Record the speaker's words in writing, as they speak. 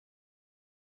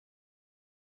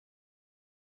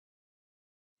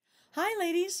Hi,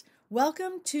 ladies.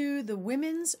 Welcome to the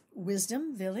Women's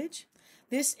Wisdom Village.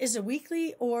 This is a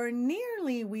weekly or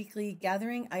nearly weekly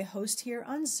gathering I host here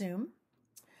on Zoom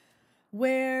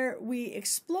where we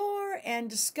explore and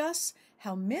discuss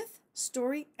how myth,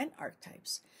 story, and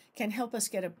archetypes can help us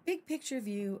get a big picture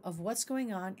view of what's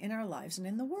going on in our lives and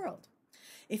in the world.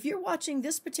 If you're watching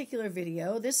this particular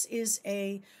video, this is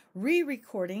a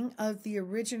re-recording of the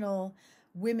original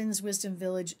Women's Wisdom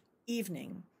Village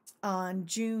evening on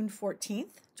June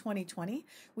 14th, 2020.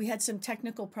 We had some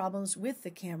technical problems with the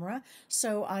camera,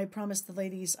 so I promised the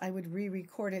ladies I would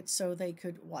re-record it so they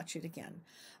could watch it again.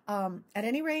 At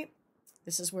any rate,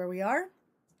 this is where we are,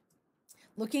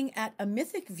 looking at a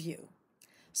mythic view.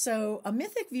 So a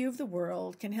mythic view of the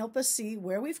world can help us see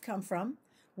where we've come from,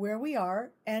 where we are,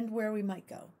 and where we might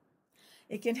go.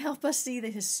 It can help us see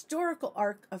the historical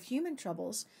arc of human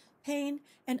troubles, pain,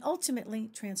 and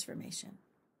ultimately transformation.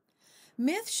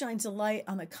 Myth shines a light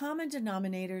on the common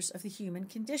denominators of the human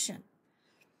condition.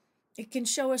 It can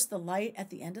show us the light at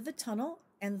the end of the tunnel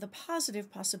and the positive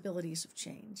possibilities of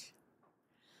change.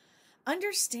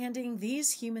 Understanding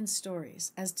these human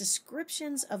stories as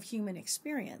descriptions of human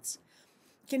experience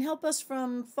can help us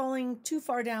from falling too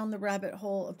far down the rabbit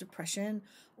hole of depression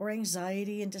or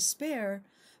anxiety and despair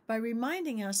by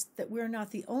reminding us that we're not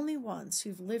the only ones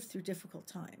who've lived through difficult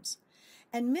times.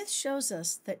 And myth shows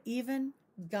us that even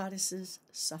goddesses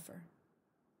suffer.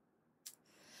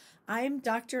 I'm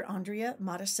Dr. Andrea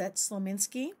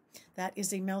Matysek-Slominski. That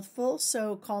is a mouthful,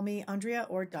 so call me Andrea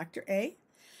or Dr. A.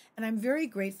 And I'm very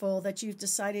grateful that you've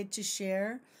decided to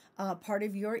share part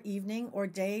of your evening or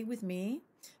day with me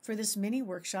for this mini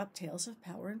workshop, Tales of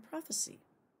Power and Prophecy.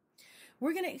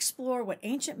 We're going to explore what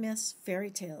ancient myths,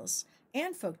 fairy tales,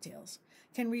 and folk tales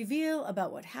can reveal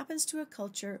about what happens to a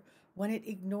culture when it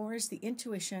ignores the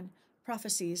intuition,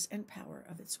 prophecies, and power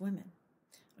of its women.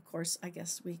 Of course, I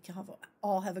guess we can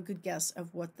all have a good guess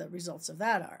of what the results of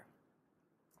that are.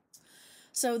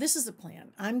 So this is the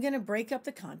plan. I'm going to break up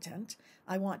the content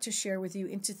I want to share with you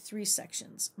into 3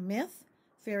 sections: myth,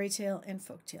 fairy tale, and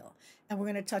folktale. And we're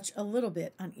going to touch a little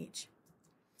bit on each.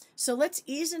 So let's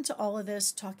ease into all of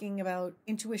this talking about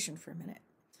intuition for a minute.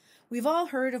 We've all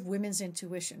heard of women's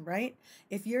intuition, right?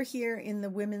 If you're here in the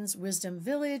Women's Wisdom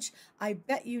Village, I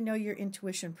bet you know your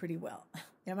intuition pretty well.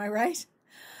 Am I right?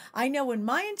 I know when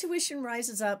my intuition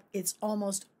rises up, it's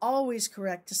almost always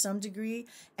correct to some degree,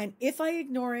 and if I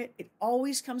ignore it, it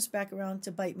always comes back around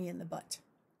to bite me in the butt.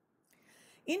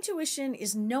 Intuition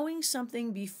is knowing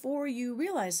something before you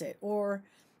realize it, or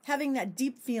having that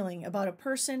deep feeling about a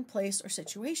person, place, or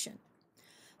situation.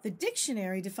 The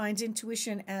dictionary defines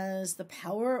intuition as the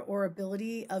power or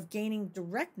ability of gaining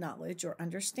direct knowledge or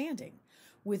understanding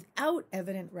without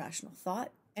evident rational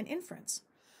thought and inference,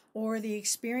 or the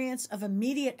experience of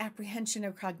immediate apprehension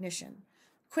or cognition,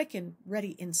 quick and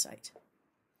ready insight.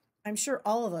 I'm sure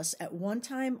all of us at one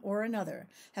time or another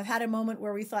have had a moment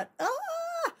where we thought,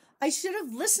 I should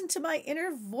have listened to my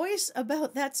inner voice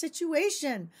about that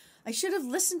situation. I should have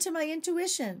listened to my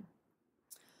intuition.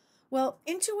 Well,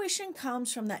 intuition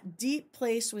comes from that deep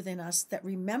place within us that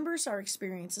remembers our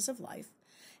experiences of life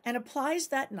and applies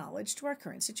that knowledge to our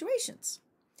current situations.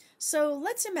 So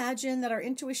let's imagine that our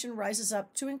intuition rises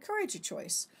up to encourage a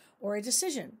choice or a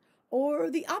decision,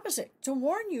 or the opposite, to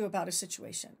warn you about a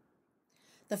situation.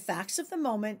 The facts of the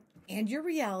moment and your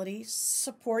reality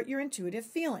support your intuitive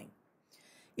feeling.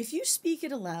 If you speak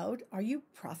it aloud, are you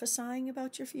prophesying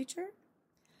about your future?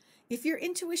 If your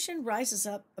intuition rises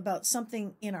up about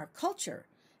something in our culture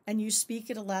and you speak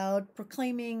it aloud,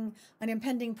 proclaiming an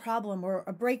impending problem or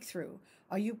a breakthrough,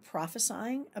 are you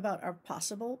prophesying about our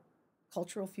possible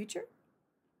cultural future?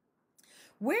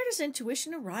 Where does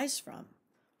intuition arise from?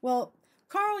 Well,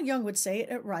 Carl Jung would say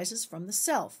it arises from the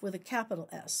self with a capital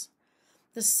S.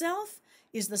 The self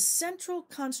is the central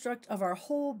construct of our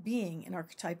whole being in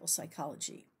archetypal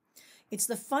psychology. It's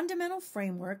the fundamental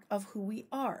framework of who we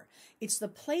are. It's the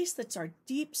place that's our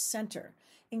deep center,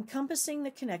 encompassing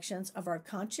the connections of our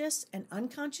conscious and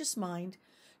unconscious mind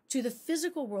to the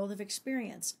physical world of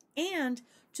experience and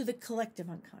to the collective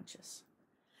unconscious.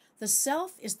 The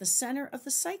self is the center of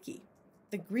the psyche,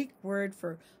 the Greek word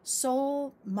for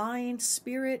soul, mind,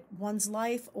 spirit, one's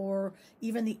life, or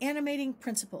even the animating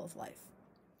principle of life.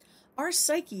 Our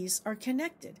psyches are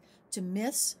connected to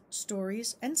myths,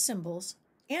 stories, and symbols,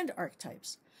 and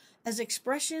archetypes as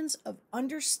expressions of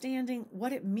understanding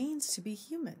what it means to be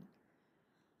human.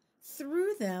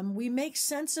 Through them, we make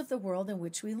sense of the world in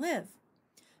which we live.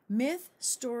 Myth,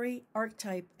 story,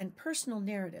 archetype, and personal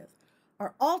narrative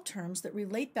are all terms that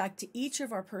relate back to each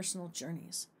of our personal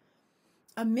journeys.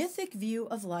 A mythic view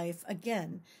of life,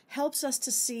 again, helps us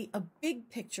to see a big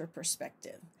picture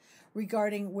perspective,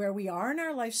 regarding where we are in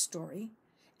our life story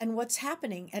and what's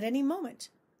happening at any moment,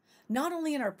 not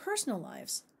only in our personal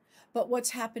lives, but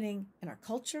what's happening in our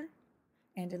culture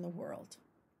and in the world.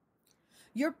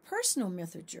 Your personal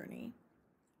myth or journey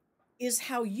is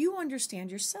how you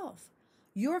understand yourself,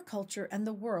 your culture, and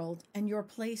the world, and your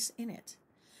place in it.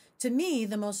 To me,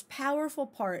 the most powerful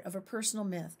part of a personal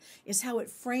myth is how it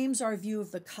frames our view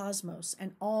of the cosmos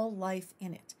and all life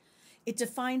in it. It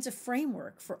defines a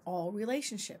framework for all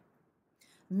relationship.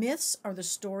 Myths are the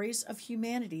stories of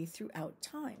humanity throughout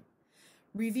time,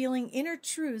 revealing inner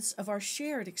truths of our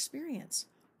shared experience.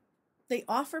 They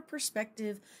offer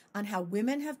perspective on how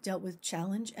women have dealt with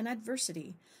challenge and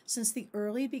adversity since the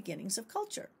early beginnings of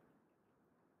culture.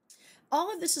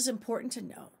 All of this is important to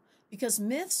know because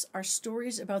myths are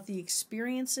stories about the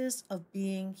experiences of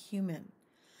being human.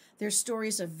 They're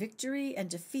stories of victory and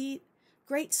defeat,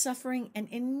 great suffering, and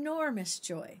enormous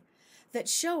joy that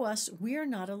show us we're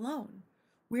not alone.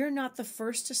 We're not the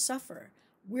first to suffer.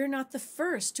 We're not the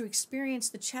first to experience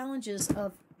the challenges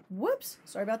of,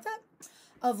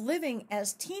 of living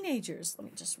as teenagers. Let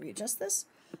me just readjust this.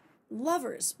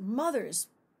 Lovers, mothers,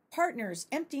 partners,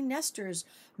 empty nesters,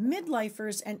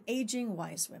 midlifers, and aging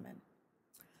wise women.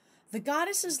 The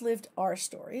goddesses lived our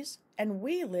stories, and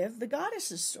we live the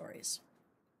goddesses' stories.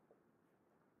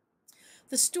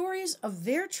 The stories of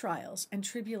their trials and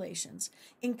tribulations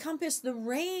encompass the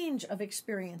range of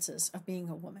experiences of being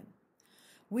a woman.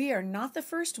 We are not the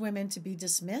first women to be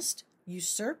dismissed,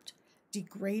 usurped,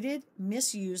 degraded,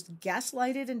 misused,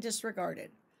 gaslighted, and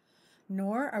disregarded.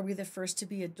 Nor are we the first to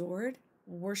be adored,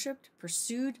 worshipped,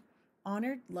 pursued,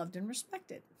 honored, loved, and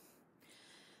respected.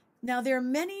 Now, there are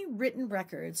many written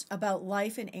records about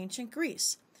life in ancient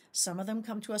Greece. Some of them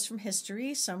come to us from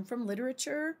history, some from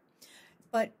literature,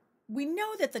 but we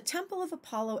know that the Temple of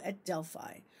Apollo at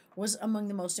Delphi was among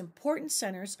the most important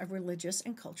centers of religious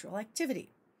and cultural activity.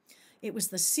 It was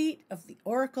the seat of the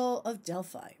Oracle of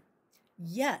Delphi.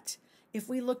 Yet, if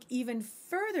we look even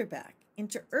further back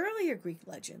into earlier Greek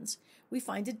legends, we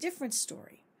find a different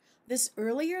story. This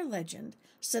earlier legend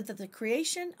said that the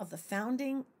creation of the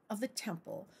founding of the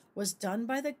temple was done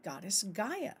by the goddess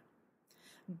Gaia.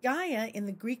 Gaia in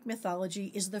the Greek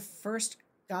mythology is the first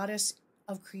goddess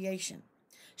of creation.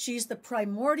 She is the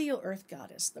primordial earth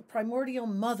goddess, the primordial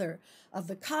mother of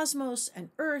the cosmos and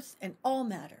earth and all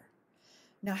matter.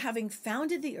 Now, having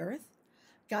founded the earth,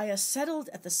 Gaia settled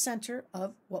at the center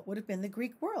of what would have been the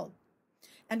Greek world.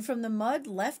 And from the mud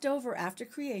left over after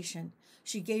creation,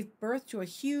 she gave birth to a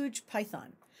huge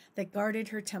python that guarded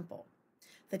her temple.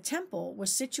 The temple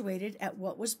was situated at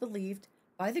what was believed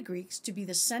by the Greeks to be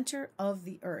the center of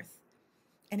the earth,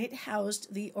 and it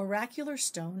housed the oracular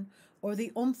stone, or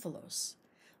the omphalos.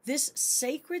 This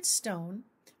sacred stone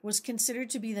was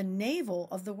considered to be the navel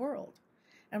of the world,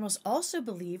 and was also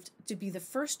believed to be the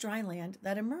first dry land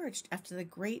that emerged after the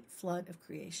great flood of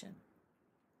creation.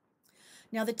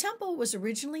 Now, the temple was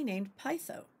originally named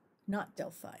Pytho, not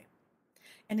Delphi.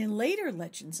 And in later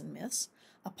legends and myths,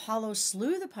 Apollo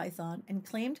slew the python and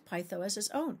claimed Pytho as his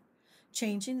own,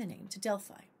 changing the name to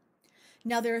Delphi.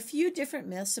 Now, there are a few different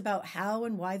myths about how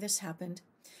and why this happened.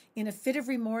 In a fit of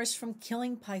remorse from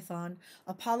killing Python,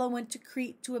 Apollo went to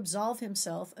Crete to absolve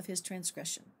himself of his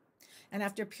transgression. And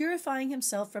after purifying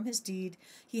himself from his deed,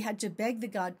 he had to beg the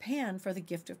god Pan for the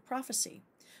gift of prophecy,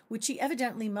 which he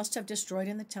evidently must have destroyed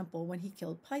in the temple when he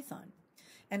killed Python.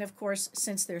 And of course,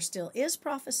 since there still is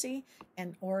prophecy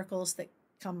and oracles that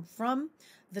come from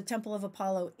the Temple of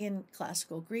Apollo in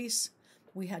classical Greece,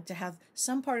 we had to have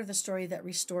some part of the story that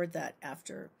restored that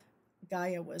after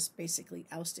Gaia was basically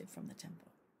ousted from the temple.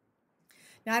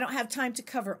 Now, I don't have time to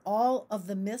cover all of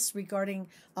the myths regarding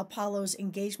Apollo's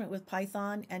engagement with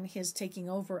Python and his taking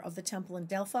over of the temple in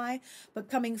Delphi, but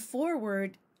coming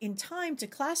forward in time to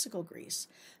classical Greece,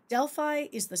 Delphi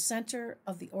is the center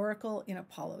of the oracle in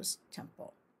Apollo's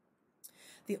temple.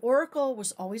 The oracle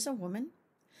was always a woman.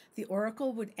 The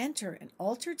oracle would enter an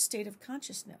altered state of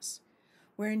consciousness,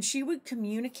 wherein she would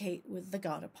communicate with the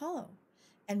god Apollo,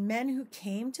 and men who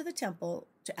came to the temple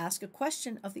to ask a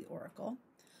question of the oracle,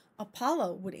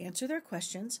 Apollo would answer their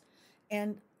questions,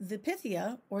 and the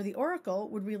Pythia, or the oracle,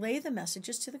 would relay the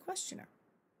messages to the questioner.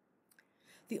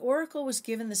 The oracle was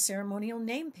given the ceremonial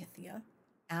name Pythia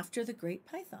after the great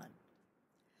python.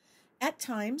 At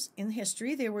times in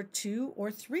history, there were 2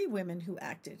 or 3 women who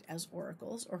acted as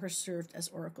oracles or who served as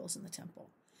oracles in the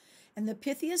temple. And the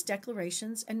Pythia's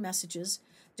declarations and messages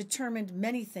determined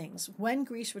many things: when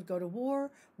Greece would go to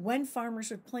war, when farmers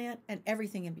would plant, and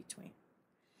everything in between.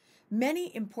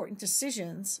 Many important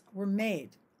decisions were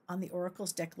made on the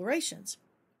oracle's declarations.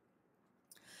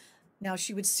 Now,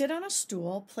 she would sit on a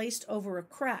stool placed over a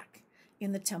crack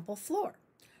in the temple floor,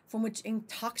 from which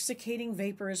intoxicating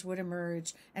vapors would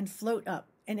emerge and float up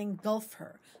and engulf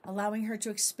her, allowing her to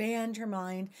expand her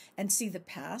mind and see the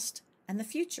past and the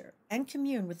future and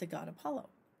commune with the god Apollo.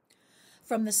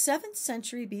 From the 7th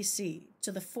century BC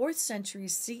to the 4th century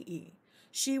CE,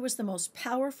 she was the most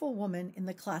powerful woman in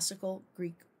the classical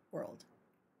Greek world.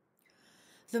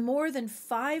 The more than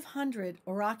 500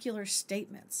 oracular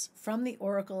statements from the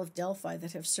Oracle of Delphi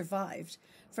that have survived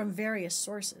from various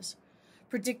sources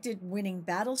predicted winning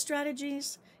battle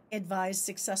strategies, advised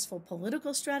successful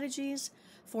political strategies,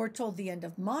 foretold the end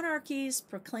of monarchies,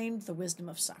 proclaimed the wisdom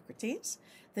of Socrates,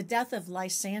 the death of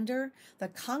Lysander, the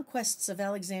conquests of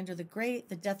Alexander the Great,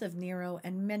 the death of Nero,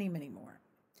 and many, many more.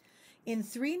 In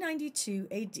 392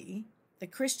 AD, the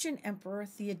Christian emperor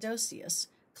Theodosius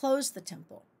closed the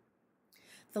temple.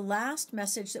 The last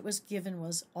message that was given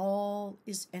was, "All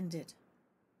is ended."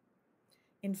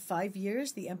 In 5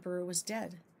 years, the emperor was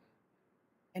dead,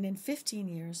 and in 15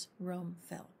 years, Rome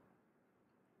fell.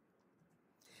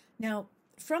 Now,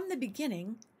 from the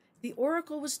beginning, the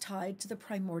oracle was tied to the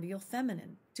primordial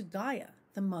feminine, to Gaia,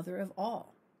 the mother of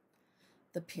all.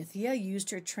 The Pythia used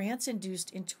her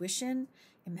trance-induced intuition,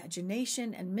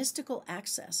 imagination, and mystical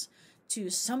access to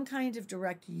some kind of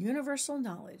direct universal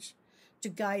knowledge to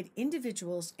guide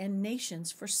individuals and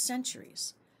nations for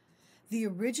centuries. The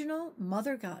original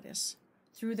mother goddess,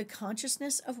 through the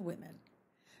consciousness of women,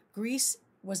 Greece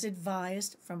was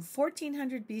advised from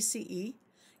 1400 BCE,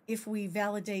 if we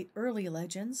validate early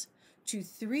legends, to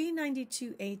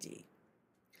 392 AD.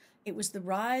 It was the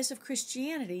rise of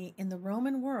Christianity in the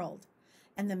Roman world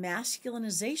and the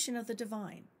masculinization of the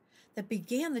divine that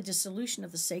began the dissolution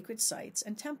of the sacred sites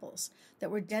and temples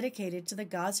that were dedicated to the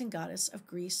gods and goddess of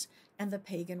Greece and the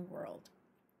pagan world.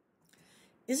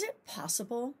 Is it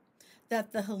possible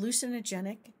that the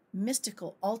hallucinogenic,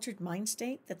 mystical, altered mind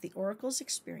state that the oracles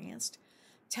experienced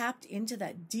tapped into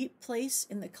that deep place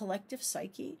in the collective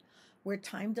psyche where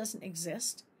time doesn't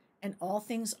exist and all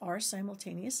things are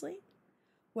simultaneously?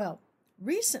 Well,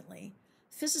 recently,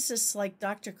 physicists like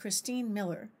Dr. Christine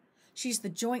Miller, she's the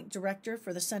joint director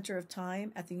for the Center of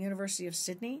Time at the University of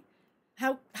Sydney.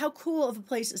 How cool of a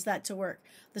place is that to work?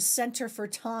 The Center for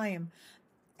Time.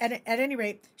 At any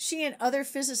rate, she and other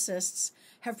physicists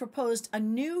have proposed a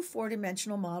new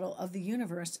four-dimensional model of the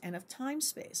universe and of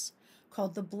time-space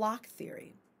called the block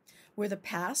theory, where the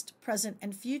past, present,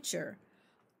 and future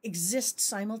exist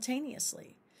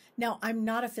simultaneously. Now, I'm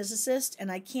not a physicist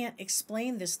and I can't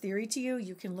explain this theory to you.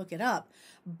 You can look it up.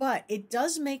 But it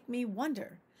does make me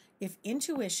wonder if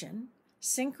intuition,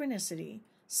 synchronicity,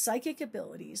 psychic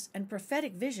abilities, and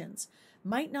prophetic visions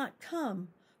might not come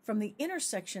from the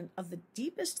intersection of the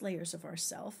deepest layers of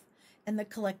ourself and the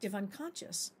collective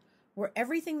unconscious, where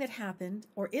everything that happened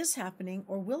or is happening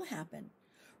or will happen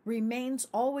remains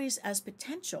always as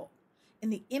potential in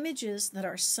the images that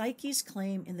our psyches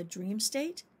claim in the dream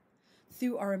state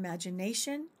through our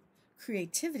imagination,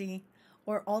 creativity,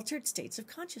 or altered states of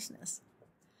consciousness.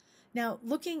 Now,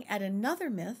 looking at another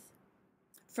myth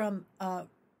from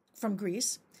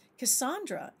Greece,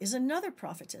 Cassandra is another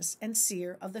prophetess and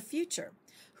seer of the future,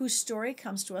 whose story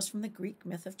comes to us from the Greek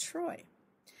myth of Troy.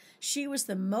 She was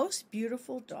the most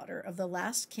beautiful daughter of the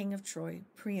last king of Troy,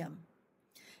 Priam,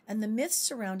 and the myths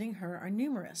surrounding her are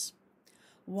numerous.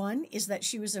 One is that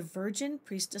she was a virgin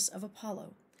priestess of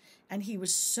Apollo, and he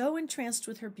was so entranced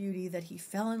with her beauty that he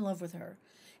fell in love with her,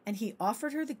 and he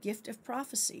offered her the gift of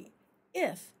prophecy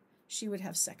if she would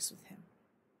have sex with him.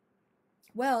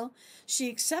 Well, she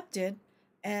accepted,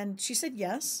 and she said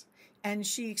yes, and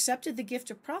she accepted the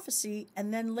gift of prophecy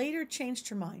and then later changed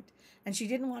her mind, and she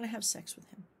didn't want to have sex with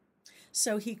him.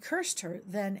 So he cursed her,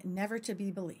 then never to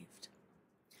be believed.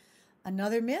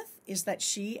 Another myth is that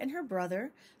she and her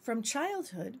brother from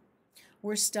childhood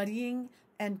were studying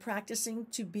and practicing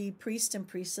to be priest and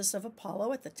priestess of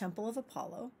Apollo at the Temple of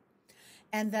Apollo,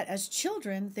 and that as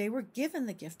children they were given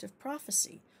the gift of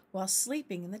prophecy while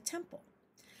sleeping in the temple.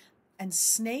 And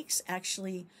snakes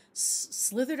actually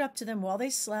slithered up to them while they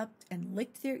slept and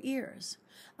licked their ears,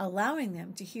 allowing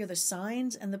them to hear the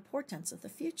signs and the portents of the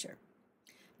future.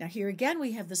 Now here again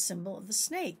we have the symbol of the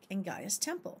snake in Gaia's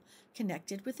temple,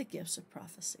 connected with the gifts of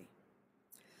prophecy.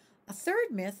 A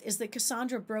third myth is that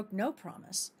Cassandra broke no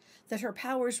promise, that her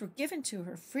powers were given to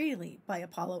her freely by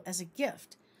Apollo as a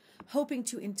gift, hoping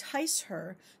to entice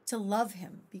her to love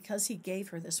him because he gave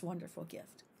her this wonderful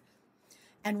gift.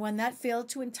 And when that failed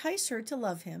to entice her to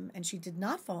love him and she did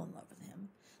not fall in love with him,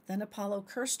 then Apollo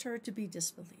cursed her to be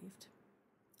disbelieved.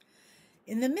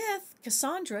 In the myth,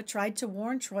 Cassandra tried to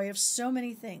warn Troy of so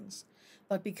many things,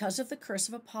 but because of the curse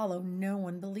of Apollo, no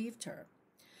one believed her.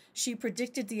 She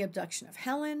predicted the abduction of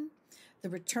Helen, the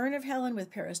return of Helen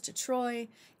with Paris to Troy,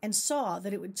 and saw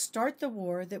that it would start the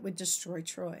war that would destroy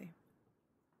Troy.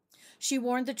 She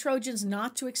warned the Trojans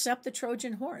not to accept the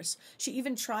Trojan horse. She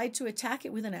even tried to attack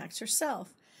it with an axe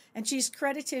herself. And she's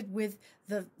credited with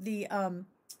the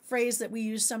phrase that we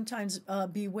use sometimes,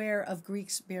 beware of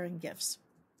Greeks bearing gifts.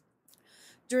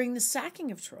 During the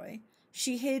sacking of Troy,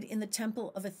 she hid in the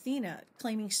temple of Athena,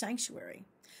 claiming sanctuary.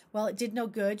 While it did no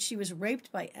good, she was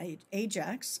raped by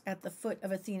Ajax at the foot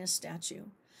of Athena's statue,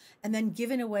 and then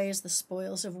given away as the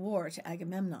spoils of war to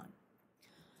Agamemnon.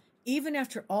 Even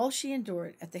after all she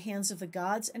endured at the hands of the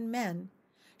gods and men,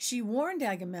 she warned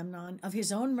Agamemnon of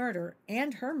his own murder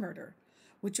and her murder,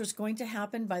 which was going to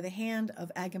happen by the hand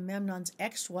of Agamemnon's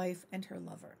ex-wife and her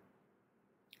lover.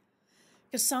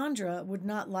 Cassandra would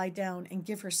not lie down and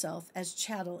give herself as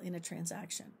chattel in a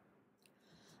transaction.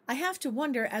 I have to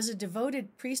wonder, as a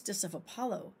devoted priestess of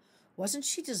Apollo, wasn't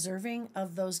she deserving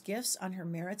of those gifts on her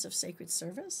merits of sacred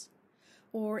service?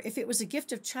 Or if it was a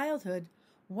gift of childhood,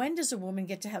 when does a woman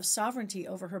get to have sovereignty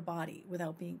over her body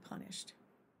without being punished?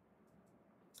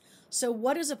 So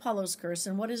what is Apollo's curse,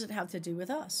 and what does it have to do with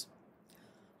us?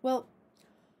 Well,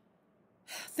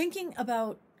 thinking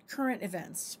about current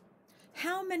events,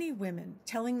 how many women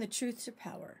telling the truth to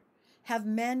power have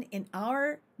men in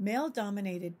our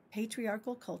male-dominated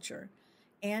patriarchal culture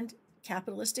and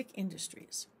capitalistic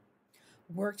industries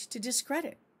worked to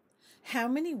discredit? How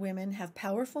many women have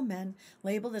powerful men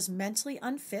labeled as mentally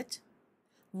unfit,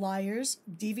 liars,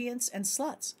 deviants, and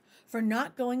sluts for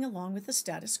not going along with the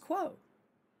status quo?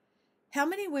 How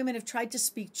many women have tried to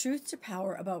speak truth to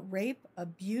power about rape,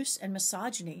 abuse, and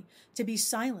misogyny to be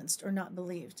silenced or not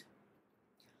believed?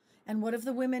 And what of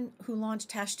the women who launched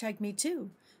 #MeToo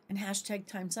and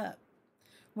 #TimesUp?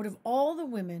 What of all the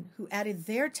women who added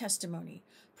their testimony,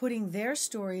 putting their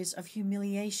stories of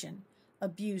humiliation,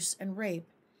 abuse, and rape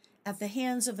at the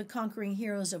hands of the conquering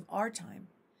heroes of our time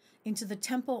into the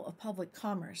temple of public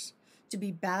commerce to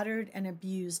be battered and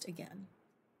abused again?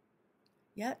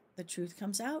 Yet the truth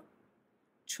comes out.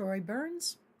 Troy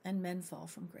burns and men fall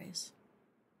from grace.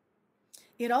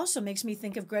 It also makes me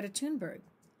think of Greta Thunberg.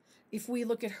 If we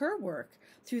look at her work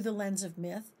through the lens of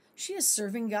myth, she is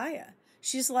serving Gaia.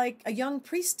 She's like a young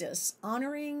priestess,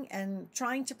 honoring and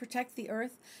trying to protect the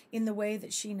earth in the way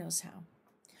that she knows how,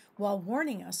 while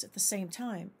warning us at the same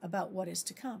time about what is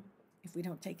to come if we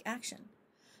don't take action.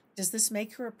 Does this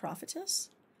make her a prophetess?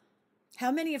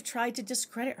 How many have tried to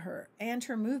discredit her and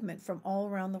her movement from all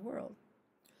around the world?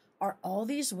 Are all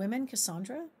these women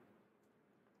Cassandra?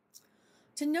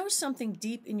 To know something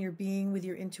deep in your being with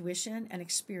your intuition and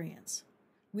experience,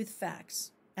 with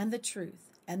facts and the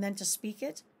truth, and then to speak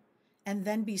it, and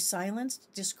then be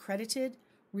silenced, discredited,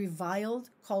 reviled,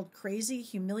 called crazy,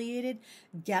 humiliated,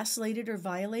 gaslighted, or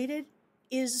violated,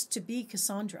 is to be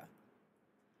Cassandra.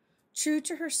 True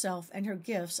to herself and her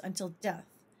gifts until death,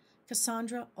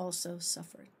 Cassandra also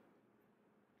suffered.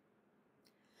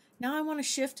 Now I want to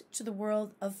shift to the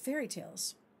world of fairy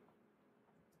tales.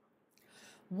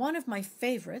 One of my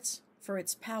favorites for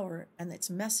its power and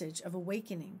its message of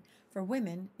awakening for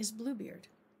women is Bluebeard.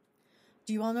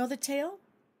 Do you all know the tale?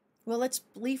 Well, let's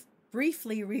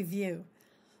briefly review.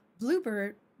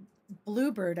 Bluebeard,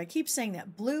 I keep saying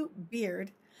that,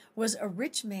 Bluebeard was a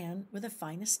rich man with a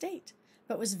fine estate,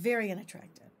 but was very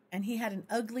unattractive, and he had an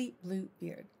ugly blue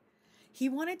beard. He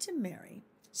wanted to marry,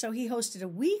 so he hosted a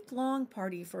week-long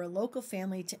party for a local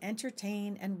family to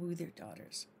entertain and woo their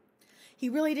daughters. He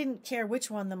really didn't care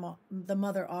which one the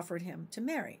mother offered him to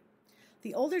marry.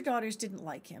 The older daughters didn't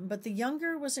like him, but the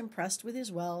younger was impressed with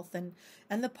his wealth and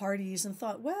the parties and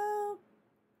thought, well,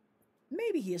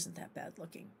 maybe he isn't that bad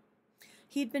looking.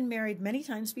 He'd been married many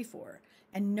times before,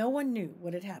 and no one knew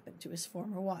what had happened to his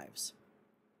former wives.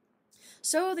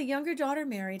 So the younger daughter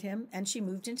married him, and she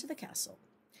moved into the castle.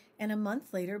 And a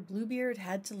month later, Bluebeard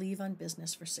had to leave on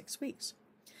business for 6 weeks.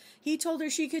 He told her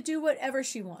she could do whatever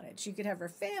she wanted. She could have her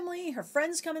family, her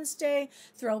friends come and stay,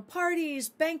 throw parties,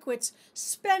 banquets,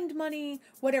 spend money,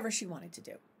 whatever she wanted to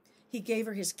do. He gave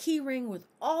her his key ring with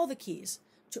all the keys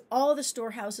to all the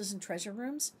storehouses and treasure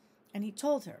rooms, and he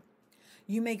told her,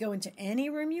 "You may go into any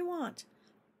room you want."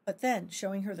 But then,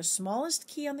 showing her the smallest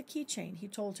key on the keychain, he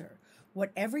told her,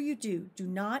 "Whatever you do, do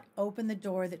not open the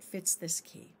door that fits this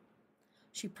key."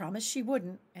 She promised she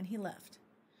wouldn't, and he left.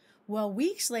 Well,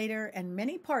 weeks later and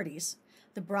many parties,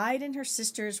 the bride and her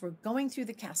sisters were going through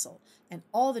the castle and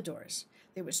all the doors.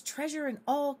 There was treasure and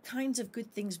all kinds of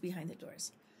good things behind the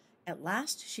doors. At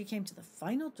last, she came to the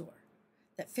final door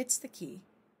that fits the key,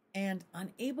 and,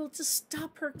 unable to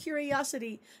stop her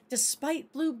curiosity,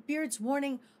 despite Bluebeard's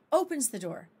warning, opens the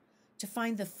door to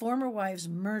find the former wives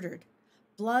murdered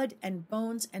blood and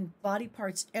bones and body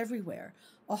parts everywhere,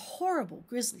 a horrible,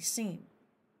 grisly scene.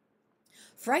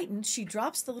 Frightened, she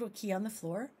drops the little key on the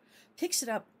floor, picks it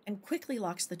up, and quickly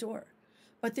locks the door.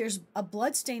 But there's a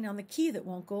blood stain on the key that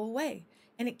won't go away,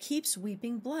 and it keeps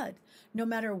weeping blood. No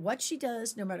matter what she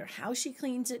does, no matter how she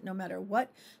cleans it, no matter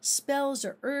what spells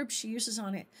or herbs she uses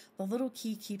on it, the little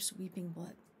key keeps weeping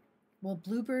blood. Well,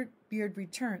 Bluebeard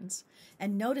returns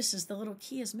and notices the little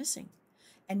key is missing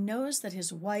and knows that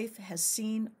his wife has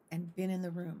seen and been in the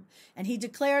room. And he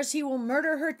declares he will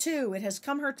murder her too. It has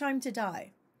come her time to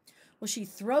die. Well, she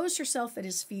throws herself at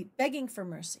his feet, begging for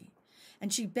mercy.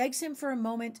 And she begs him for a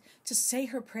moment to say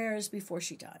her prayers before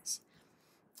she dies.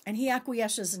 And he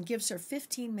acquiesces and gives her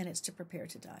 15 minutes to prepare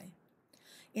to die.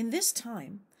 In this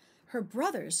time, her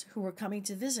brothers who were coming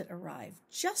to visit arrive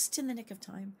just in the nick of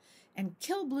time and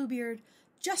kill Bluebeard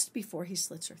just before he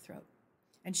slits her throat.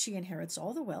 And she inherits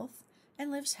all the wealth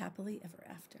and lives happily ever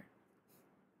after.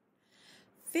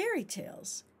 Fairy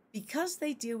tales, because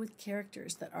they deal with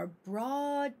characters that are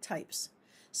broad types,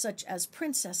 such as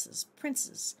princesses,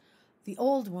 princes, the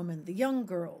old woman, the young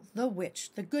girl, the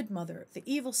witch, the good mother, the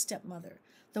evil stepmother,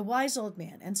 the wise old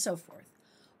man, and so forth.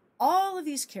 All of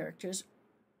these characters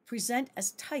present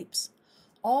as types,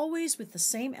 always with the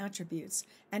same attributes,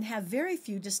 and have very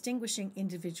few distinguishing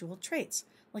individual traits,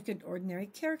 like an ordinary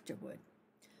character would.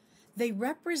 They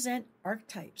represent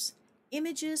archetypes,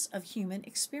 images of human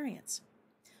experience.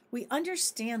 We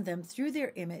understand them through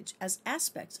their image as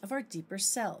aspects of our deeper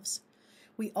selves.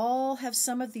 We all have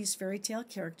some of these fairy tale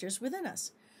characters within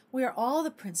us. We are all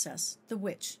the princess, the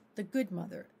witch, the good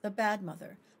mother, the bad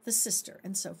mother, the sister,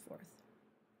 and so forth.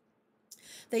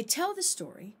 They tell the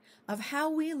story of how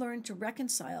we learn to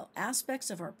reconcile aspects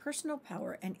of our personal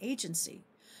power and agency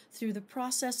through the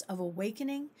process of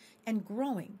awakening and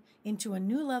growing into a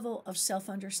new level of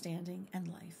self-understanding and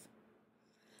life.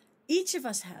 Each of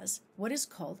us has what is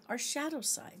called our shadow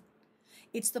side.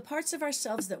 It's the parts of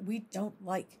ourselves that we don't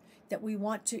like, that we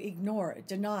want to ignore,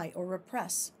 deny, or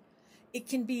repress. It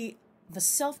can be the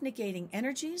self-negating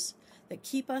energies that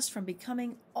keep us from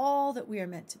becoming all that we are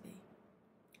meant to be.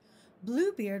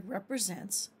 Bluebeard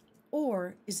represents,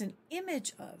 or is an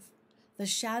image of, the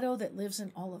shadow that lives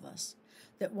in all of us,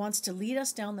 that wants to lead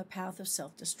us down the path of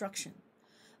self-destruction.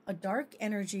 A dark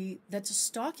energy that's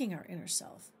stalking our inner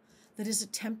self, that is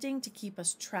attempting to keep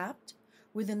us trapped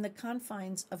within the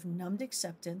confines of numbed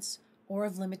acceptance or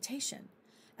of limitation,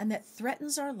 and that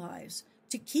threatens our lives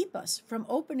to keep us from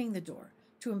opening the door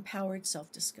to empowered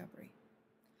self-discovery.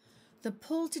 The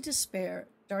pull to despair,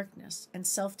 darkness, and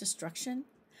self-destruction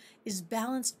is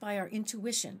balanced by our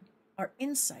intuition, our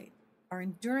insight, our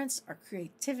endurance, our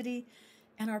creativity,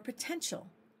 and our potential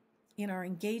in our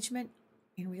engagement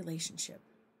in relationship.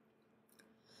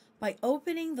 By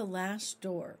opening the last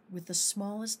door with the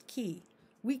smallest key,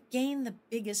 we gain the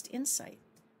biggest insight.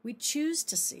 We choose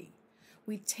to see.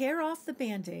 We tear off the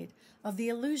Band-Aid of the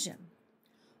illusion.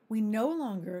 We no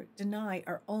longer deny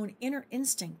our own inner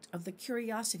instinct of the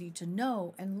curiosity to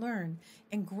know and learn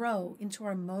and grow into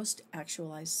our most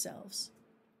actualized selves.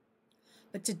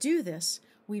 But to do this,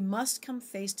 we must come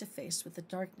face to face with the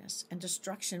darkness and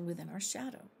destruction within our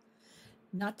shadow.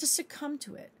 Not to succumb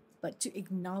to it, but to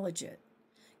acknowledge it.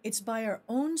 It's by our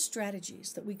own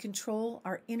strategies that we control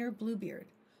our inner Bluebeard,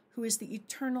 who is the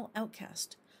eternal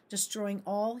outcast, destroying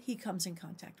all he comes in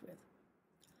contact with.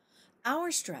 Our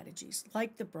strategies,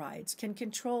 like the bride's, can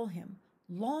control him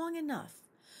long enough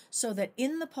so that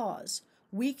in the pause,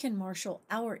 we can marshal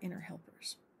our inner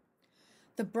helpers.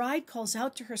 The bride calls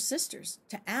out to her sisters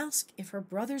to ask if her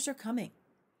brothers are coming.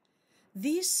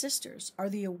 These sisters are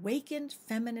the awakened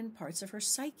feminine parts of her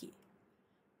psyche,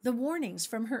 the warnings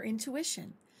from her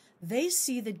intuition. They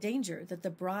see the danger that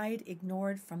the bride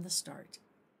ignored from the start.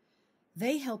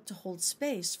 They help to hold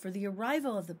space for the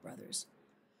arrival of the brothers,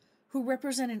 who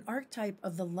represent an archetype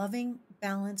of the loving,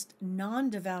 balanced,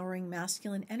 non-devouring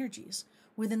masculine energies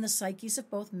within the psyches of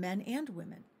both men and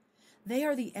women. They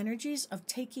are the energies of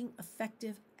taking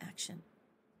effective action.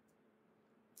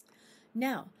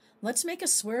 Now, let's make a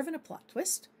swerve and a plot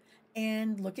twist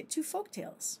and look at two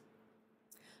folktales: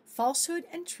 Falsehood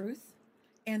and Truth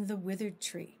and The Withered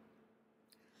Tree.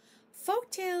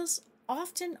 Folktales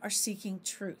often are seeking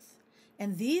truth,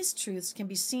 and these truths can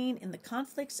be seen in the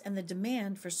conflicts and the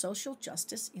demand for social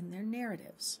justice in their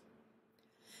narratives.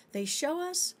 They show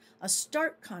us a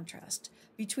stark contrast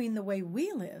between the way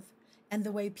we live and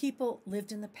the way people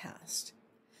lived in the past.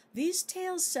 These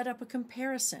tales set up a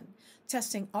comparison,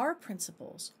 testing our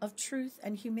principles of truth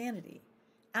and humanity,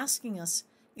 asking us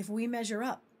if we measure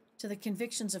up to the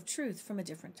convictions of truth from a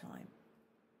different time.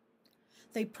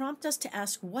 They prompt us to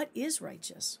ask what is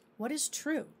righteous, what is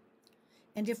true.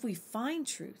 And if we find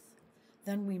truth,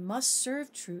 then we must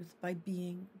serve truth by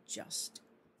being just.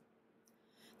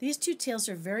 These two tales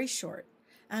are very short,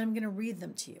 and I'm going to read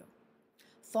them to you.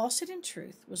 Falsehood and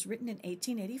Truth was written in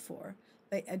 1884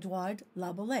 by Edouard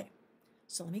Laboulaye.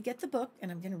 So let me get the book, and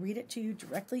I'm going to read it to you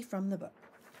directly from the book.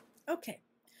 Okay,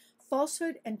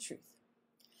 Falsehood and Truth.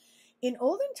 In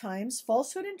olden times,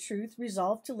 falsehood and truth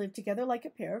resolved to live together like a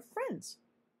pair of friends.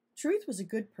 Truth was a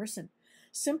good person,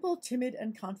 simple, timid,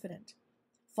 and confident.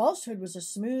 Falsehood was a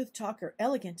smooth talker,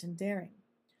 elegant and daring.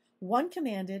 One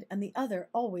commanded, and the other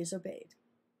always obeyed.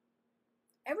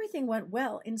 Everything went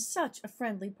well in such a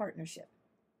friendly partnership.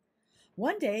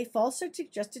 One day, Falsehood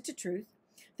suggested to Truth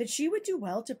that she would do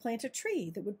well to plant a tree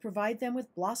that would provide them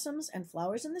with blossoms and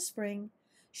flowers in the spring,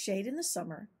 shade in the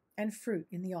summer, and fruit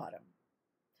in the autumn.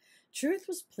 Truth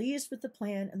was pleased with the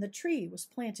plan, and the tree was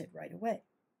planted right away.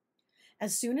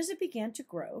 As soon as it began to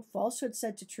grow, Falsehood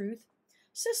said to Truth,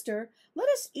 "Sister, let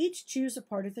us each choose a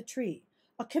part of the tree.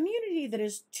 A community that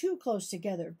is too close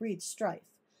together breeds strife.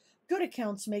 Good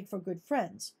accounts make for good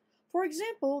friends. For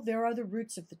example, there are the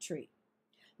roots of the tree.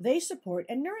 They support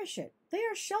and nourish it. They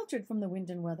are sheltered from the wind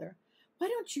and weather. Why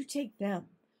don't you take them?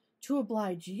 To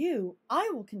oblige you, I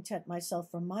will content myself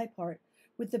for my part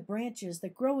with the branches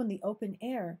that grow in the open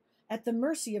air, at the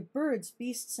mercy of birds,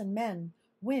 beasts, and men,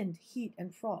 wind, heat,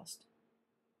 and frost.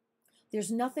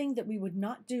 There's nothing that we would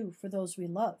not do for those we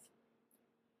love."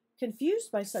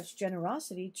 Confused by such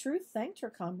generosity, Truth thanked her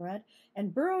comrade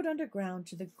and burrowed underground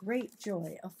to the great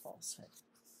joy of Falsehood,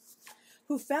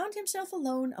 who found himself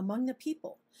alone among the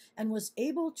people and was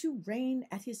able to reign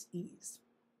at his ease.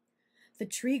 The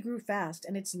tree grew fast,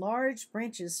 and its large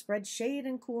branches spread shade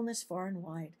and coolness far and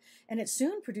wide, and it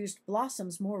soon produced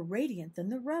blossoms more radiant than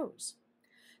the rose.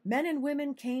 Men and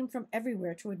women came from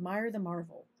everywhere to admire the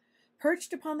marvel.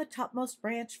 Perched upon the topmost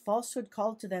branch, Falsehood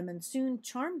called to them and soon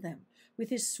charmed them with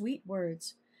his sweet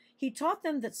words. He taught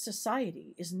them that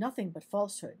society is nothing but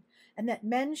falsehood, and that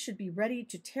men should be ready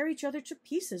to tear each other to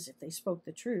pieces if they spoke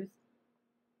the truth.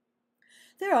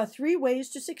 "There are 3 ways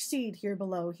to succeed here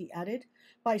below," he added.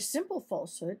 "By simple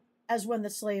falsehood, as when the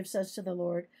slave says to the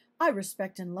Lord, 'I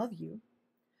respect and love you.'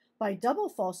 By double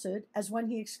falsehood, as when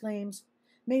he exclaims,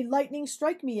 'May lightning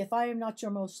strike me if I am not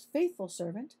your most faithful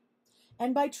servant.'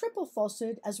 And by triple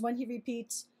falsehood, as when he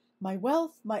repeats, 'My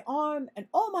wealth, my arm, and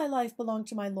all my life belong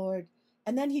to my Lord,'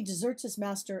 and then he deserts his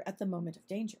master at the moment of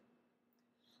danger."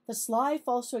 The sly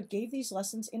Falsehood gave these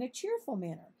lessons in a cheerful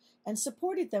manner, and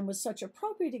supported them with such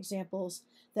appropriate examples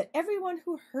that everyone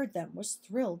who heard them was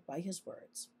thrilled by his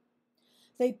words.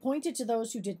 They pointed to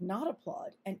those who did not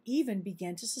applaud, and even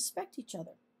began to suspect each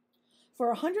other. For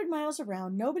 100 miles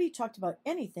around, nobody talked about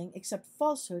anything except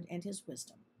Falsehood and his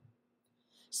wisdom.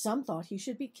 Some thought he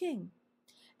should be king.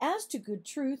 As to good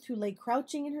Truth, who lay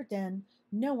crouching in her den,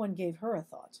 no one gave her a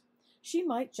thought. She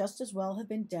might just as well have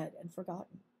been dead and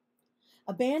forgotten.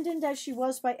 Abandoned as she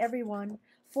was by everyone,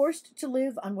 forced to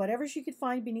live on whatever she could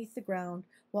find beneath the ground,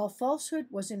 while Falsehood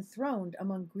was enthroned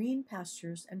among green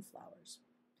pastures and flowers.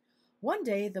 One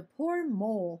day the poor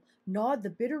mole gnawed the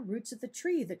bitter roots of the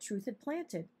tree that Truth had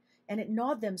planted, and it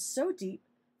gnawed them so deep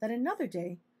that another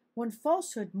day, when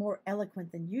Falsehood, more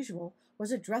eloquent than usual,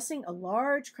 was addressing a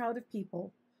large crowd of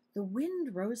people, the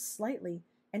wind rose slightly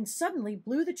and suddenly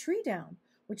blew the tree down,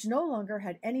 which no longer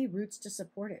had any roots to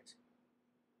support it.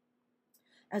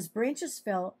 As branches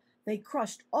fell, they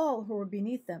crushed all who were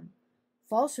beneath them.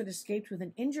 Falsehood escaped with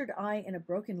an injured eye and a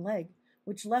broken leg,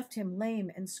 which left him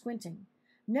lame and squinting.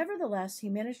 Nevertheless, he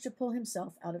managed to pull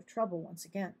himself out of trouble once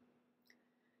again.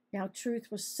 Now Truth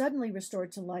was suddenly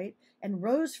restored to light and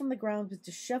rose from the ground with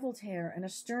disheveled hair and a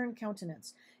stern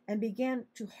countenance, and began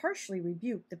to harshly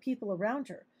rebuke the people around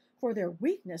her for their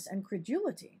weakness and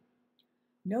credulity.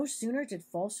 No sooner did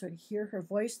Falsehood hear her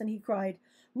voice than he cried,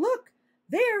 "Look!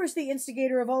 There is the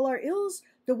instigator of all our ills,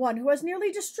 the one who has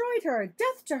nearly destroyed her!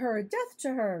 Death to her! Death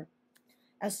to her!"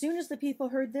 As soon as the people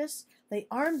heard this, they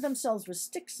armed themselves with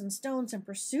sticks and stones and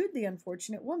pursued the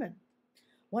unfortunate woman.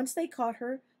 Once they caught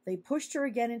her, they pushed her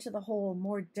again into the hole,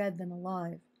 more dead than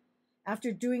alive.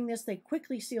 After doing this, they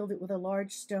quickly sealed it with a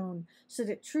large stone, so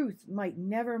that Truth might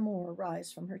never more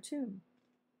rise from her tomb.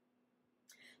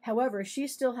 However, she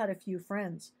still had a few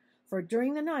friends, for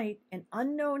during the night an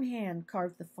unknown hand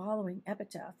carved the following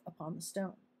epitaph upon the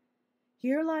stone: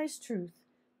 "Here lies Truth,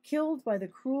 killed by the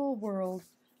cruel world,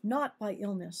 not by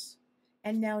illness,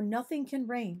 and now nothing can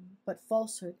reign but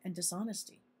falsehood and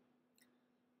dishonesty."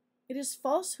 It is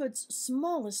falsehood's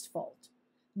smallest fault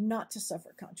not to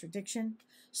suffer contradiction,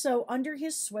 so under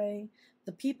his sway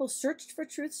the people searched for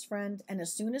Truth's friend, and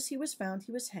as soon as he was found,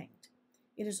 he was hanged.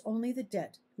 It is only the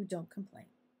dead who don't complain.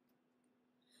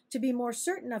 To be more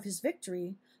certain of his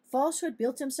victory, Falsehood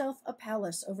built himself a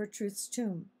palace over Truth's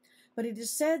tomb, but it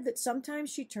is said that sometimes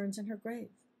she turns in her grave.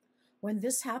 When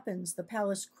this happens, the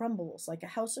palace crumbles like a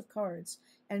house of cards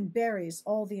and buries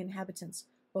all the inhabitants,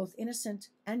 both innocent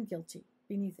and guilty,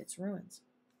 beneath its ruins.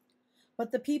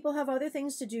 But the people have other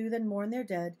things to do than mourn their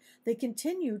dead. They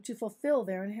continue to fulfill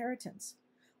their inheritance.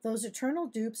 Those eternal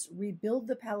dupes rebuild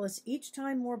the palace each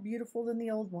time more beautiful than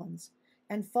the old ones,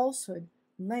 and Falsehood,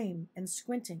 lame and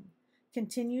squinting,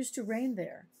 continues to reign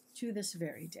there to this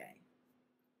very day.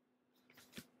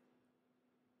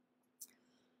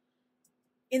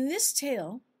 In this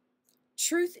tale,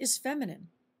 Truth is feminine.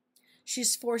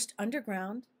 She's forced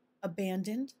underground,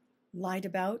 abandoned, lied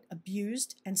about,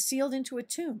 abused, and sealed into a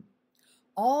tomb,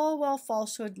 all while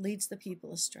Falsehood leads the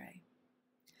people astray.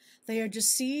 They are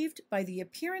deceived by the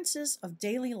appearances of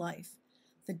daily life,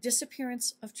 the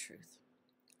disappearance of truth.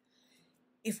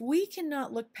 If we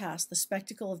cannot look past the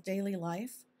spectacle of daily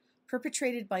life,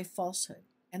 perpetrated by Falsehood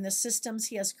and the systems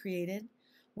he has created,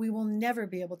 we will never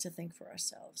be able to think for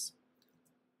ourselves,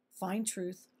 find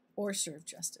truth, or serve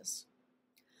justice.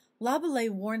 Laboulaye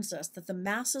warns us that the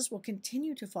masses will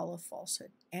continue to follow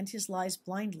Falsehood and his lies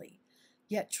blindly,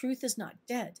 yet truth is not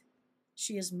dead.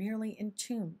 She is merely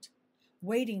entombed,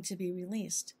 waiting to be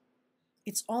released.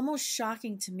 It's almost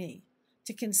shocking to me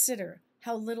to consider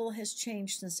how little has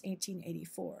changed since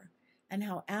 1884, and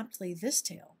how aptly this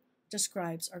tale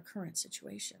describes our current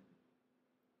situation.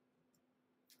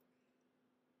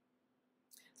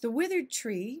 The Withered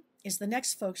Tree is the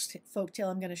next folk tale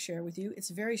I'm going to share with you. It's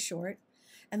very short,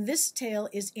 and this tale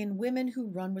is in Women Who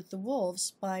Run with the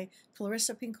Wolves by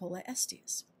Clarissa Pinkola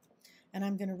Estes. And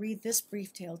I'm going to read this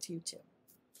brief tale to you too.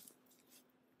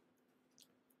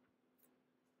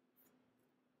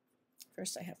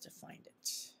 First, I have to find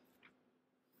it.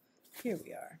 Here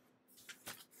we are.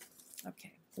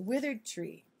 Okay, The Withered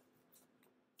Tree.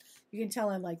 You can tell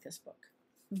I like this book.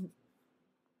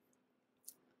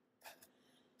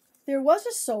 There was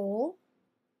a soul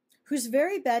whose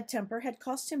very bad temper had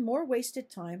cost him more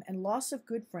wasted time and loss of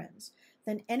good friends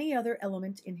than any other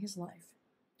element in his life.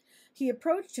 He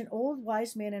approached an old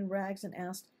wise man in rags and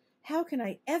asked, "How can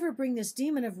I ever bring this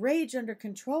demon of rage under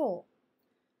control?"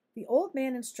 The old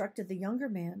man instructed the younger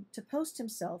man to post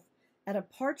himself at a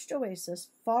parched oasis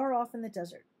far off in the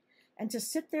desert, and to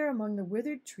sit there among the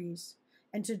withered trees,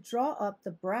 and to draw up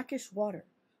the brackish water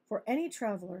for any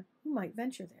traveler who might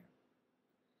venture there.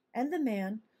 And the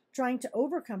man, trying to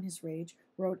overcome his rage,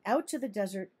 rode out to the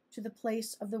desert to the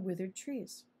place of the withered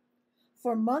trees.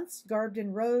 For months, garbed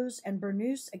in rose and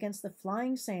burnous against the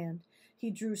flying sand, he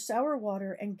drew sour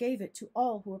water and gave it to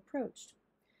all who approached.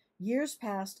 Years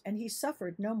passed, and he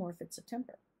suffered no more fits of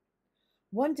temper.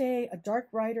 One day, a dark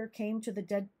rider came to the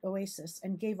dead oasis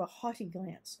and gave a haughty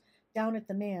glance down at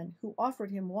the man, who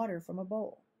offered him water from a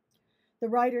bowl. The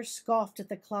rider scoffed at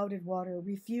the clouded water,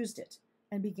 refused it,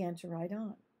 and began to ride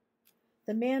on.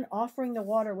 The man offering the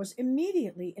water was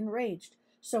immediately enraged,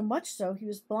 so much so he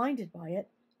was blinded by it,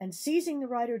 and seizing the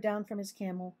rider down from his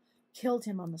camel, killed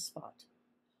him on the spot.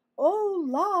 Oh,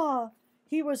 la!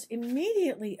 He was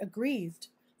immediately aggrieved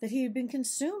that he had been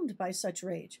consumed by such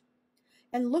rage.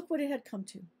 And look what it had come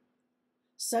to.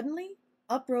 Suddenly,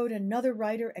 up rode another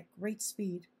rider at great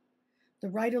speed. The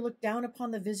rider looked down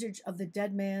upon the visage of the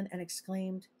dead man and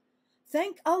exclaimed,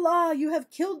 "Thank Allah, you have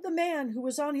killed the man who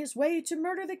was on his way to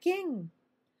murder the king."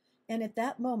 And at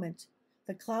that moment,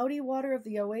 the cloudy water of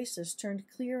the oasis turned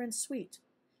clear and sweet,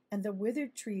 and the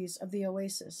withered trees of the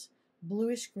oasis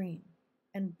bluish green,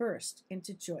 and burst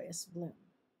into joyous bloom.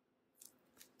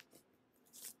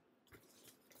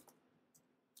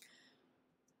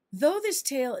 Though this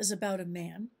tale is about a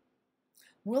man,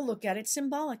 we'll look at it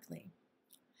symbolically.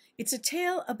 It's a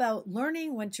tale about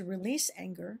learning when to release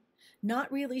anger,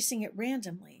 not releasing it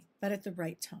randomly, but at the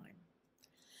right time.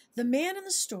 The man in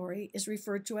the story is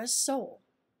referred to as Soul.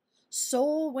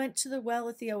 Soul went to the well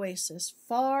at the oasis,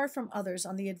 far from others,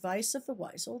 on the advice of the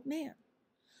wise old man.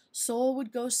 Soul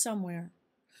would go somewhere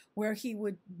where he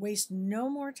would waste no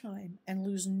more time and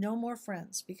lose no more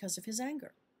friends because of his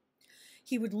anger.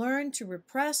 He would learn to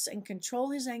repress and control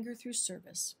his anger through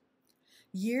service.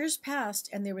 Years passed,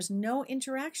 and there was no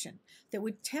interaction that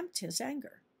would tempt his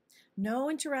anger, no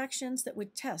interactions that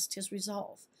would test his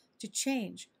resolve to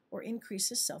change or increase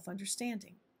his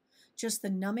self-understanding, just the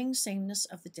numbing sameness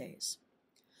of the days.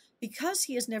 Because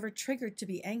he is never triggered to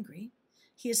be angry,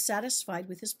 he is satisfied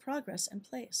with his progress and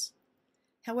place.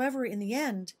 However, in the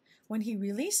end, when he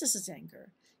releases his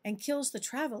anger and kills the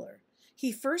traveler,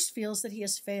 he first feels that he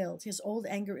has failed, his old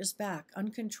anger is back,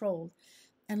 uncontrolled,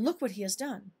 and look what he has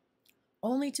done,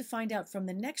 only to find out from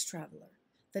the next traveler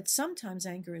that sometimes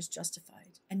anger is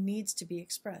justified and needs to be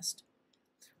expressed.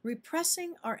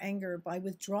 Repressing our anger by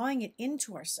withdrawing it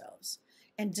into ourselves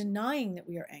and denying that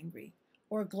we are angry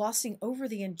or glossing over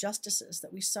the injustices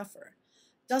that we suffer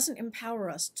doesn't empower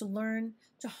us to learn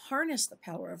to harness the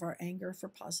power of our anger for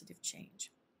positive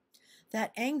change.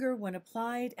 That anger, when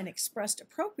applied and expressed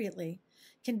appropriately,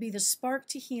 can be the spark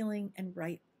to healing and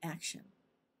right action.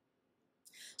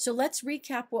 So let's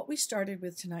recap what we started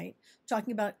with tonight,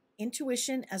 talking about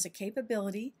intuition as a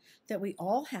capability that we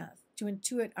all have to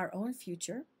intuit our own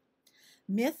future.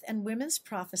 Myth and women's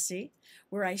prophecy,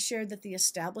 where I shared that the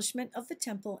establishment of the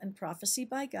temple and prophecy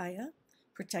by Gaia,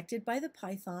 protected by the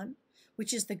python,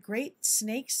 which is the great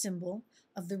snake symbol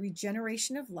of the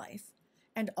regeneration of life,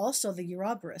 and also the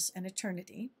Ouroboros and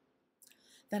eternity.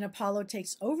 Then Apollo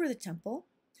takes over the temple,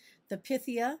 the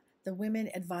Pythia, the women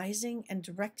advising and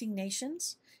directing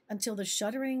nations, until the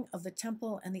shuttering of the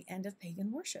temple and the end of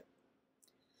pagan worship.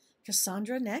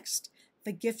 Cassandra next,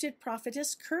 the gifted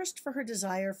prophetess cursed for her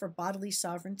desire for bodily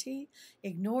sovereignty,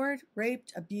 ignored,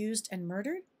 raped, abused, and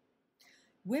murdered.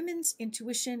 Women's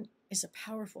intuition is a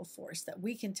powerful force that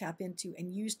we can tap into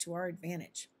and use to our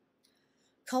advantage.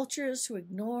 Cultures who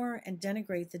ignore and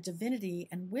denigrate the divinity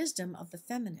and wisdom of the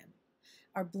feminine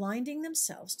are blinding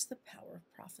themselves to the power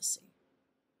of prophecy.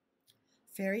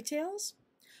 Fairy tales?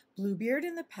 Bluebeard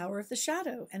and the power of the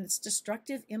shadow and its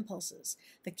destructive impulses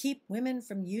that keep women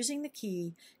from using the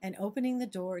key and opening the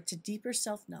door to deeper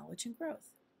self-knowledge and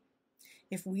growth.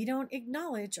 If we don't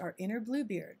acknowledge our inner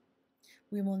Bluebeard,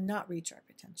 we will not reach our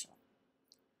potential.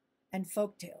 And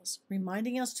folk tales,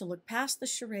 reminding us to look past the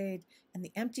charade and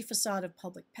the empty facade of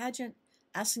public pageant,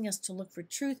 asking us to look for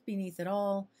truth beneath it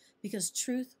all, because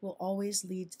truth will always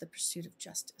lead to the pursuit of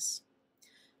justice.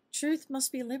 Truth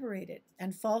must be liberated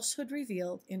and falsehood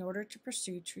revealed in order to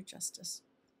pursue true justice.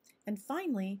 And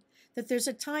finally, that there's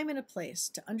a time and a place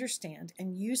to understand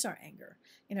and use our anger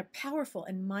in a powerful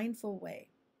and mindful way.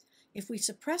 If we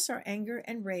suppress our anger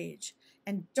and rage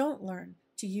and don't learn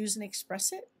to use and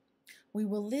express it, we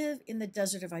will live in the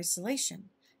desert of isolation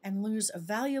and lose a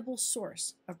valuable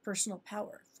source of personal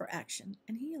power for action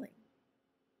and healing.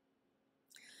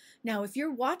 Now, if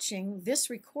you're watching this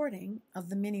recording of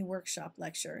the mini workshop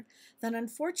lecture, then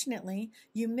unfortunately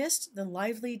you missed the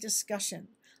lively discussion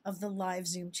of the live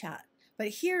Zoom chat. But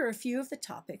here are a few of the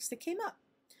topics that came up.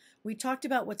 We talked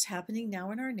about what's happening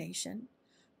now in our nation.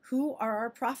 Who are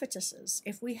our prophetesses,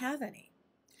 if we have any?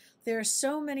 There are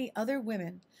so many other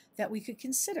women that we could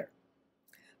consider.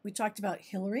 We talked about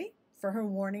Hillary for her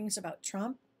warnings about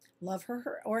Trump, love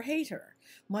her or hate her.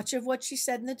 Much of what she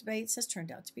said in the debates has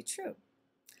turned out to be true.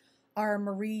 Are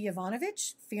Marie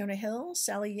Yovanovitch, Fiona Hill,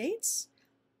 Sally Yates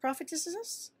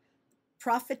prophetesses?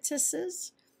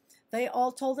 They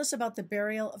all told us about the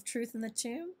burial of truth in the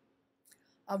tomb.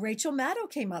 Rachel Maddow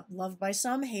came up, loved by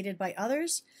some, hated by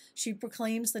others. She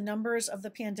proclaims the numbers of the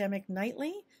pandemic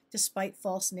nightly, despite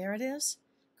false narratives.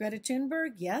 Greta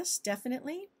Thunberg, yes,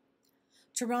 definitely.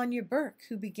 Taranya Burke,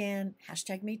 who began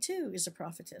 #MeToo, is a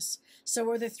prophetess. So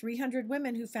are the 300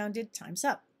 women who founded Time's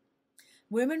Up.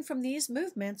 Women from these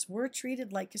movements were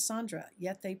treated like Cassandra,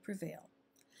 yet they prevail.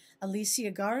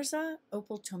 Alicia Garza,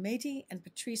 Opal Tometi, and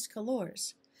Patrisse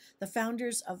Cullors, the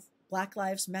founders of Black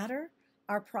Lives Matter,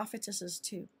 are prophetesses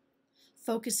too.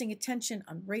 Focusing attention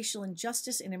on racial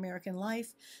injustice in American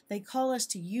life, they call us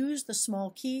to use the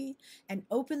small key and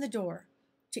open the door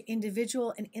to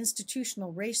individual and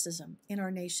institutional racism in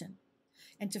our nation,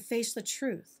 and to face the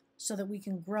truth so that we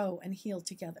can grow and heal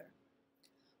together.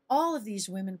 All of these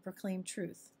women proclaim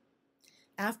truth.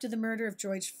 After the murder of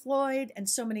George Floyd and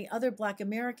so many other Black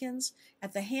Americans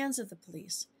at the hands of the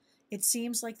police, it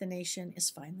seems like the nation is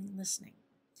finally listening.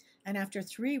 And after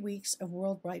 3 weeks of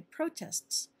worldwide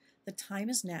protests, the time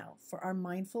is now for our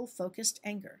mindful, focused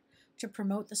anger to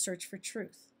promote the search for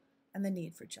truth and the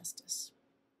need for justice.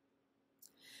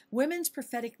 Women's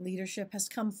prophetic leadership has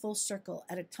come full circle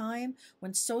at a time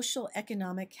when social,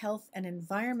 economic, health, and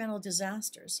environmental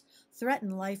disasters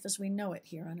threaten life as we know it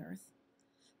here on Earth.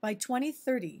 By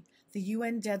 2030, the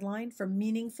UN deadline for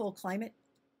meaningful climate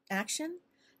action,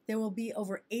 there will be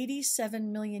over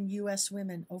 87 million U.S.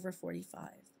 women over 45.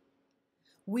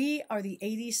 We are the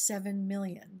 87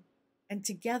 million, and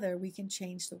together we can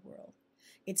change the world.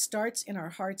 It starts in our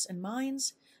hearts and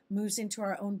minds, moves into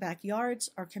our own backyards,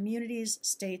 our communities,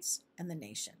 states, and the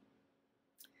nation.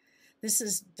 This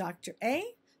is Dr.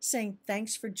 A saying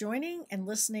thanks for joining and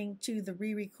listening to the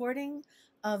re-recording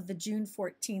of the June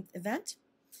 14th event.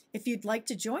 If you'd like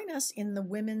to join us in the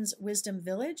Women's Wisdom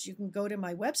Village, you can go to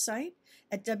my website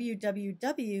at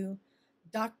www.draclaudia.com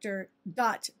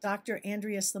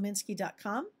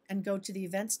dr.andreaslominski.com and go to the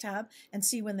events tab and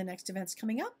see when the next event's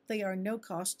coming up. They are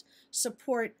no-cost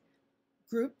support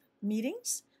group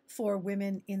meetings for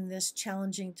women in this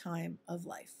challenging time of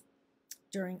life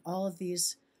during all of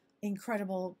these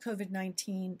incredible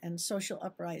COVID-19 and social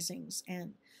uprisings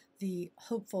and the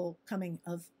hopeful coming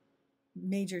of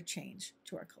major change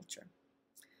to our culture.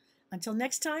 Until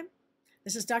next time,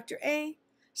 this is Dr. A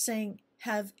saying,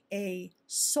 have a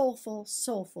soulful,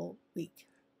 soulful week.